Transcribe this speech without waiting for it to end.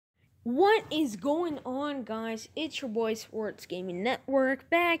What is going on, guys? It's your boy Sports Gaming Network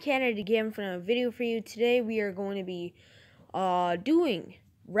back at it again for another video for you. Today we are going to be doing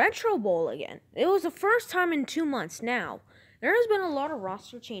Retro Bowl again. It was the first time in 2 months now. There has been a lot of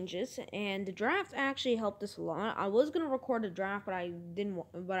roster changes, and the draft actually helped us a lot. I was gonna record a draft, but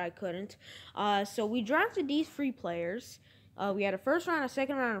I couldn't. So we drafted these 3 players. We had a first round, a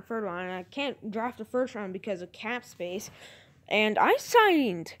second round, and a third round. And I can't draft the first round because of cap space. And I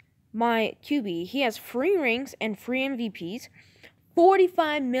signed my QB. He has 3 rings and 3 MVPs,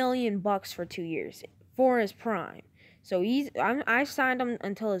 $45 million for 2 years for his prime. So I signed him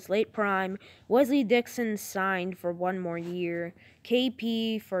until his late prime. Wesley Dixon signed for 1 more year.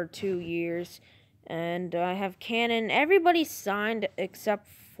 KP for 2 years. And I have Cannon. Everybody signed except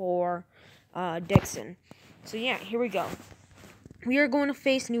for Dixon. So yeah, here we go. We are going to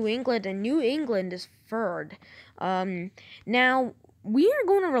face New England, and New England is third. Now, we are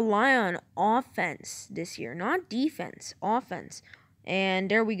going to rely on offense this year, not defense, offense.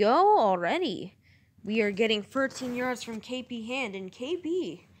 And there we go already. We are getting 13 yards from KP Hand, and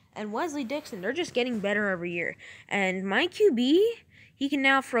KP and Wesley Dixon, they're just getting better every year. And my QB, he can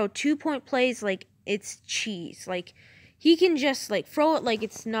now throw 2-point plays like it's cheese. Like, he can just, like, throw it like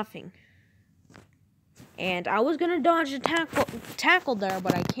it's nothing. And I was going to dodge the tackle there,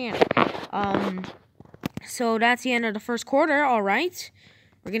 but I can't. So that's the end of the first quarter, all right.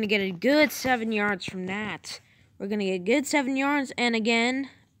 We're going to get a good 7 yards from that. We're going to get a good 7 yards, and again,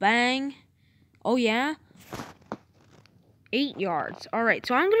 bang. Oh, yeah. 8 yards. All right,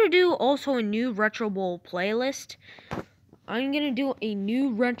 so I'm going to do also a new Retro Bowl playlist.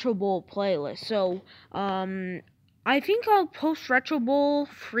 So, I think I'll post Retro Bowl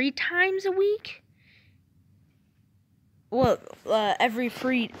 3 times a week. Well, every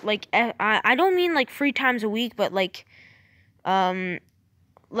free, like, I don't mean, like, 3 times a week, but, like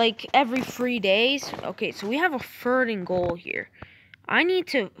every 3 days. Okay, so we have a 3rd and goal here. I need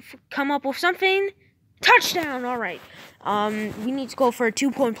to come up with something. Touchdown, all right. We need to go for a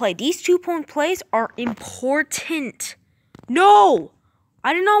 2-point play. These 2-point plays are important. No!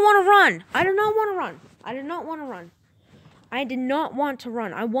 I did not want to run. I did not want to run. I did not want to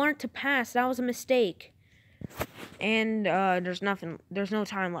run. I wanted to pass. That was a mistake. And there's no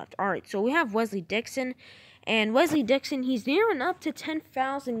time left. All right, so we have Wesley Dixon. And Wesley Dixon, he's nearing up to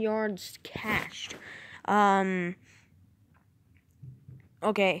 10,000 yards cashed.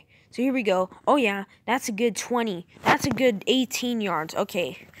 Okay, so here we go. Oh, yeah, that's a good 20. That's a good 18 yards.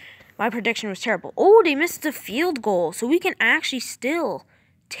 Okay, my prediction was terrible. Oh, they missed the field goal. So we can actually still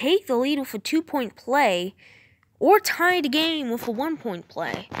take the lead with a 2-point play or tie the game with a 1-point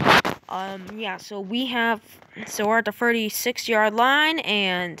play. Yeah, so we're at the 36-yard line,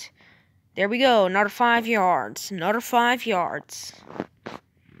 and there we go. Another 5 yards. Another 5 yards.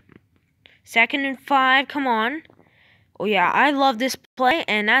 2nd and 5. Come on. Oh, yeah, I love this play,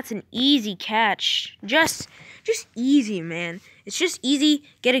 and that's an easy catch. Just easy, man. It's just easy.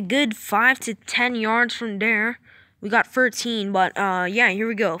 Get a good 5 to 10 yards from there. We got 13, but, yeah, here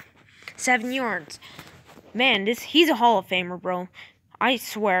we go. 7 yards. Man, he's a Hall of Famer, bro. I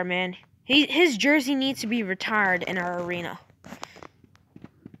swear, man. His jersey needs to be retired in our arena.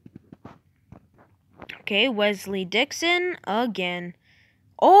 Okay, Wesley Dixon again.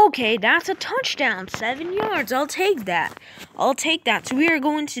 Okay, that's a touchdown. 7 yards. I'll take that. So we are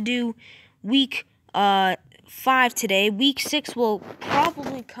going to do week 5 today. Week 6 will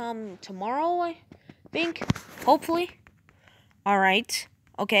probably come tomorrow, I think. Hopefully. All right.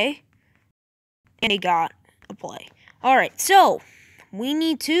 Okay. And they got a play. All right, so we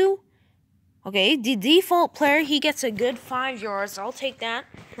need to. Okay, the default player, he gets a good 5 yards. I'll take that.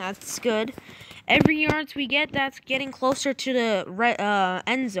 That's good. Every yards we get, that's getting closer to the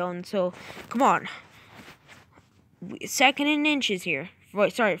end zone. So, come on. 2nd and inches here.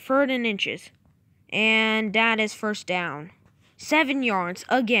 Sorry, 3rd and inches. And that is 1st down. 7 yards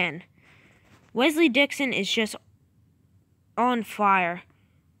again. Wesley Dixon is just on fire.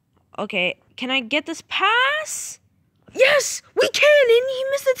 Okay, can I get this pass? Yes, we can, and he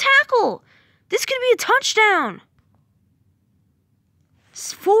missed the tackle. This could be a touchdown.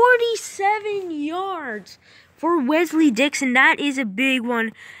 47 yards for Wesley Dixon. That is a big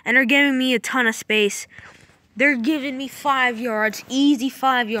one, and they're giving me a ton of space. They're giving me 5 yards, easy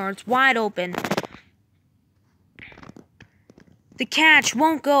 5 yards, wide open. The catch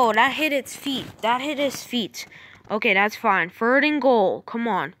won't go. That hit his feet. Okay, that's fine. 3rd and goal. Come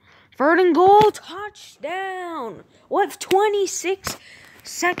on. 3rd and goal. Touchdown. With 26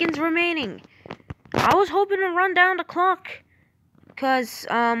 seconds remaining. I was hoping to run down the clock. Because,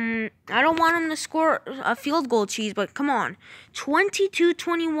 I don't want him to score a field goal cheese, but come on.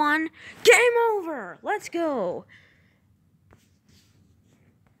 22-21. Game over. Let's go.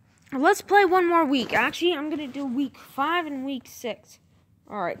 Let's play one more week. Actually, I'm going to do week 5 and week 6.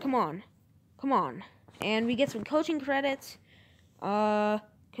 All right, come on. Come on. And we get some coaching credits.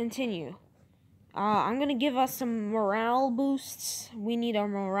 Continue. I'm going to give us some morale boosts. We need our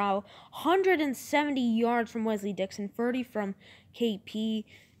morale. 170 yards from Wesley Dixon, 30 from KP,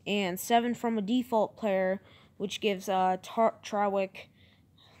 and 7 from a default player, which gives Trawick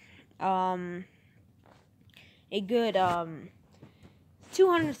a good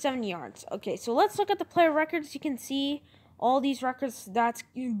 270 yards. Okay, so let's look at the player records. You can see all these records. That's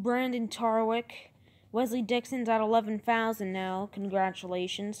Brandon Tarwick. Wesley Dixon's at 11,000 now.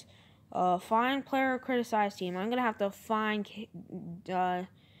 Congratulations. Fine player, criticized team. I'm gonna have to find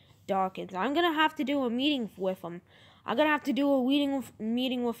Dawkins. I'm gonna have to do a meeting with him. I'm gonna have to do a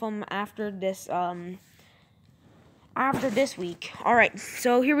meeting with him after this week. All right,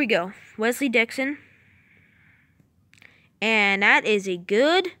 so here we go. Wesley Dixon. And that is a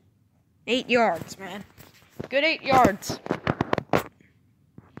good 8 yards, man. Good 8 yards.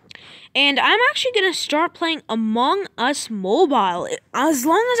 And I'm actually going to start playing Among Us Mobile. As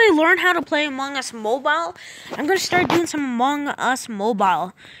long as I learn how to play Among Us Mobile, I'm going to start doing some Among Us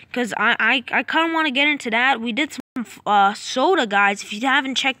Mobile. Because I kind of want to get into that. We did some soda, guys. If you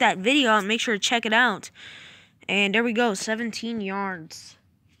haven't checked that video out, make sure to check it out. And there we go, 17 yards.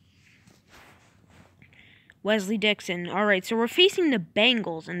 Wesley Dixon. All right, so we're facing the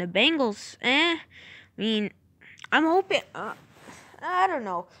Bengals, and the Bengals, I mean, I'm hoping, I don't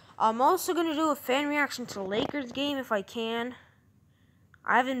know. I'm also going to do a fan reaction to the Lakers game if I can.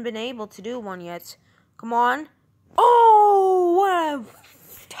 I haven't been able to do one yet. Come on. Oh, what a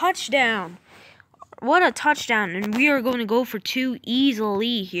touchdown. What a touchdown, and we are going to go for 2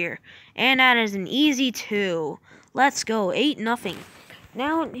 easily here. And that is an easy 2. Let's go, 8-0.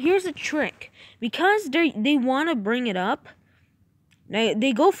 Now, here's a trick. Because they want to bring it up,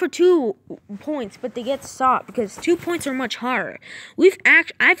 they go for 2 points, but they get stopped because 2 points are much harder.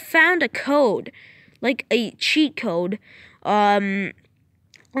 I've found a code, like a cheat code, on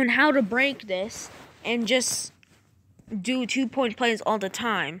how to break this and just do 2-point plays all the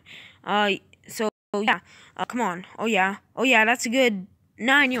time. So yeah, come on. Oh yeah, that's a good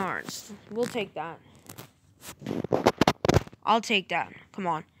 9 yards. We'll take that. I'll take that. Come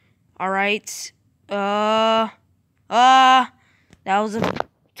on. All right. That was a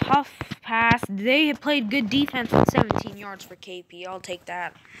tough pass. They have played good defense with 17 yards for KP. I'll take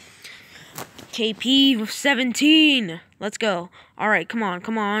that. KP with 17. Let's go. All right, come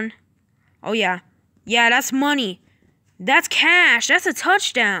on. Oh, yeah. Yeah, that's money. That's cash. That's a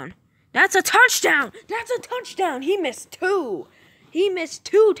touchdown. That's a touchdown. He missed 2. He missed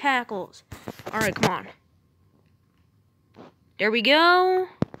 2 tackles. All right, come on. There we go.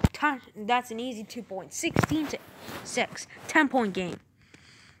 That's an easy 2 points. 16-6. 10-point game.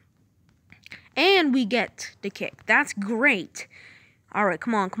 And we get the kick. That's great. All right,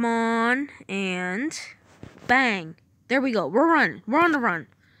 come on. And bang. There we go. We're on the run.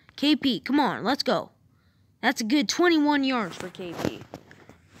 KP, come on. Let's go. That's a good 21 yards for KP.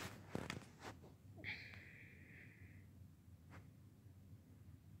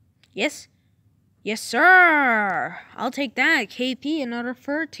 Yes? Yes, sir. I'll take that. KP, another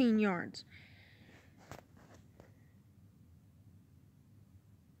 13 yards.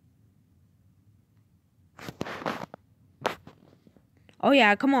 Oh,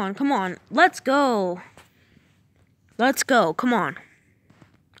 yeah, come on. Let's go. Come on.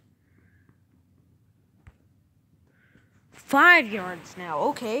 5 yards now.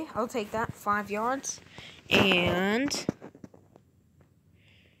 Okay, I'll take that. 5 yards. And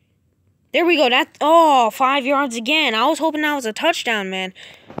there we go. 5 yards again. I was hoping that was a touchdown, man.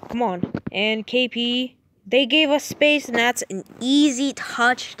 Come on. And KP, they gave us space, and that's an easy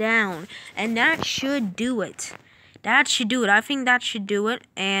touchdown. And that should do it. I think that should do it.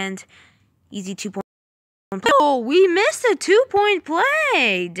 And easy 2-point play. Oh, we missed a 2-point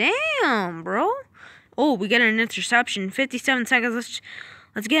play. Damn, bro. Oh, we get an interception. 57 seconds.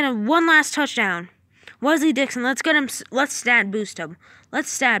 Let's get him one last touchdown. Wesley Dixon, let's get him. Let's stat boost him.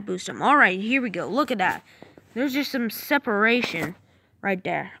 All right, here we go. Look at that. There's just some separation right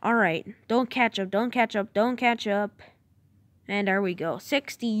there. All right. Don't catch up. And there we go.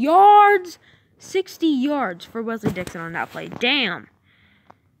 60 yards. 60 yards for Wesley Dixon on that play. Damn.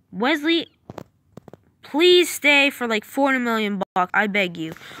 Wesley, please stay for like $40 million. I beg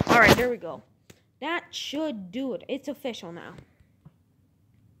you. All right, there we go. That should do it. It's official now.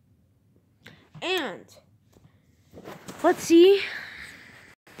 And let's see.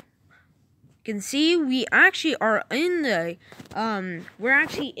 You can see we actually are in the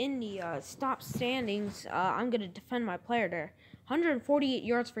stop standings. I'm gonna defend my player there. 148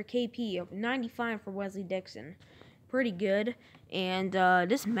 yards for KP, 95 for Wesley Dixon. Pretty good. And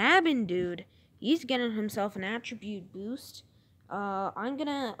this Mabin dude, he's getting himself an attribute boost. I'm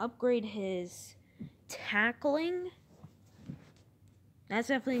gonna upgrade his tackling. That's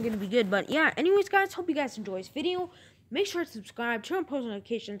definitely gonna be good. But yeah, anyways, guys, hope you guys enjoy this video. Make sure to subscribe, turn on post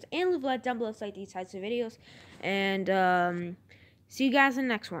notifications, and leave a like down below if you like these types of videos. And see you guys in the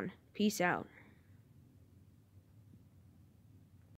next one. Peace out.